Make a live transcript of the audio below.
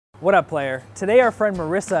What up, player? Today our friend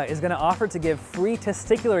Marissa is going to offer to give free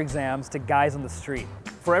testicular exams to guys on the street.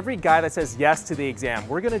 For every guy that says yes to the exam,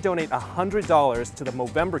 we're going to donate $100 to the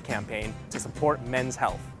Movember campaign to support men's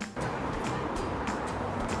health.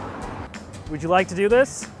 Would you like to do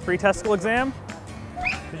this? Free testicle exam?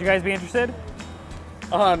 Would you guys be interested?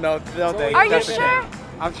 Oh, no, thank you. Are you sure?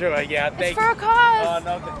 I'm sure, yeah, thank you. It's for a cause. Oh,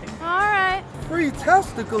 no, thank you. All right. Free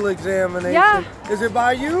testicle examination? Yeah. Is it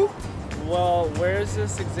by you? Well, where is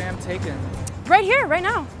this exam taken? Right here, right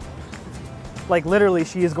now. Like literally,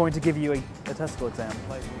 she is going to give you a testicle exam.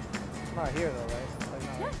 Like, not here though, right?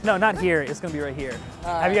 Like, not. No, not here. It's going to be right here.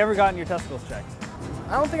 Have you ever gotten your testicles checked?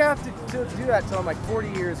 I don't think I have to do that till I'm like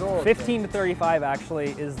 40 years old. 15 to 35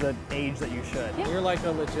 actually is the age that you should. Yeah. You're like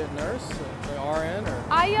a legit nurse, like RN, or?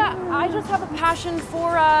 I just have a passion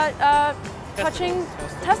for touching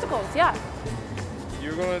testicles. Yeah.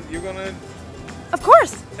 You're gonna. Of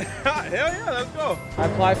course. Hell yeah, let's go. I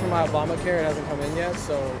applied for my Obamacare. It hasn't come in yet,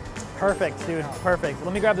 so. Perfect, dude. Perfect.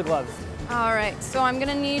 Let me grab the gloves. All right. So I'm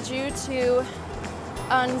gonna need you to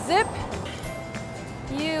unzip.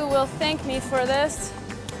 You will thank me for this.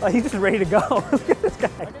 Oh, he's just ready to go. Look at this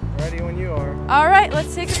guy. Ready when you are. All right.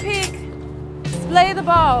 Let's take a peek. Display the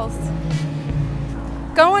balls.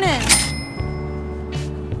 Going in.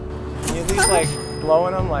 Can you at least like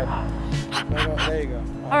blowing them, like. There you go.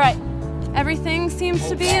 All right. Everything seems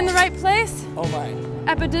to be in the right place. Oh my.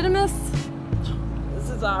 Epididymis. This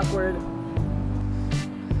is awkward.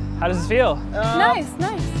 How does this feel? Nice,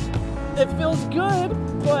 nice. It feels good,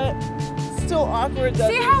 but still awkward.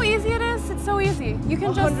 See how easy it is? It's so easy. You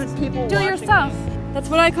can just 100 people do it watching yourself. That's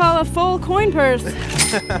what I call a full coin purse.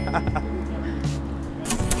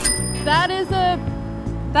 That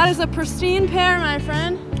is a pristine pair, my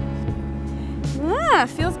friend. Ah,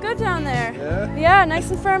 feels good down there. Yeah? Yeah, nice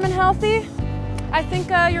and firm and healthy. I think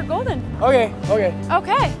you're golden. Okay.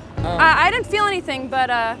 Okay. I didn't feel anything, but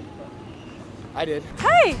I did.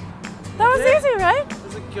 hey, that was easy, right?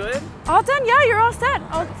 Is it good? All done? Yeah, you're all set.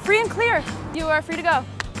 All free and clear. You are free to go.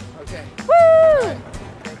 Okay. Woo! Right.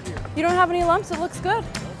 Thank you. You don't have any lumps. It looks good.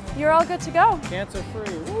 You're all good to go. Cancer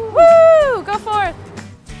free. Woo! Go forth.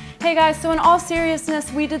 Hey guys, so in all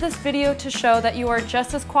seriousness, we did this video to show that you are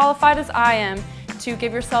just as qualified as I am to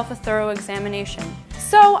give yourself a thorough examination.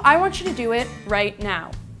 So I want you to do it right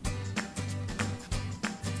now.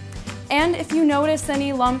 And if you notice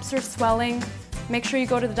any lumps or swelling, make sure you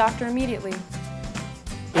go to the doctor immediately.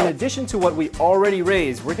 In addition to what we already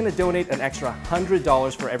raised, we're going to donate an extra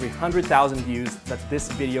 $100 for every 100,000 views that this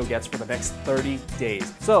video gets for the next 30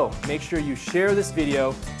 days. So make sure you share this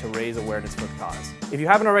video to raise awareness for the cause. If you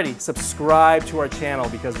haven't already, subscribe to our channel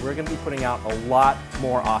because we're going to be putting out a lot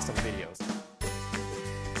more awesome videos.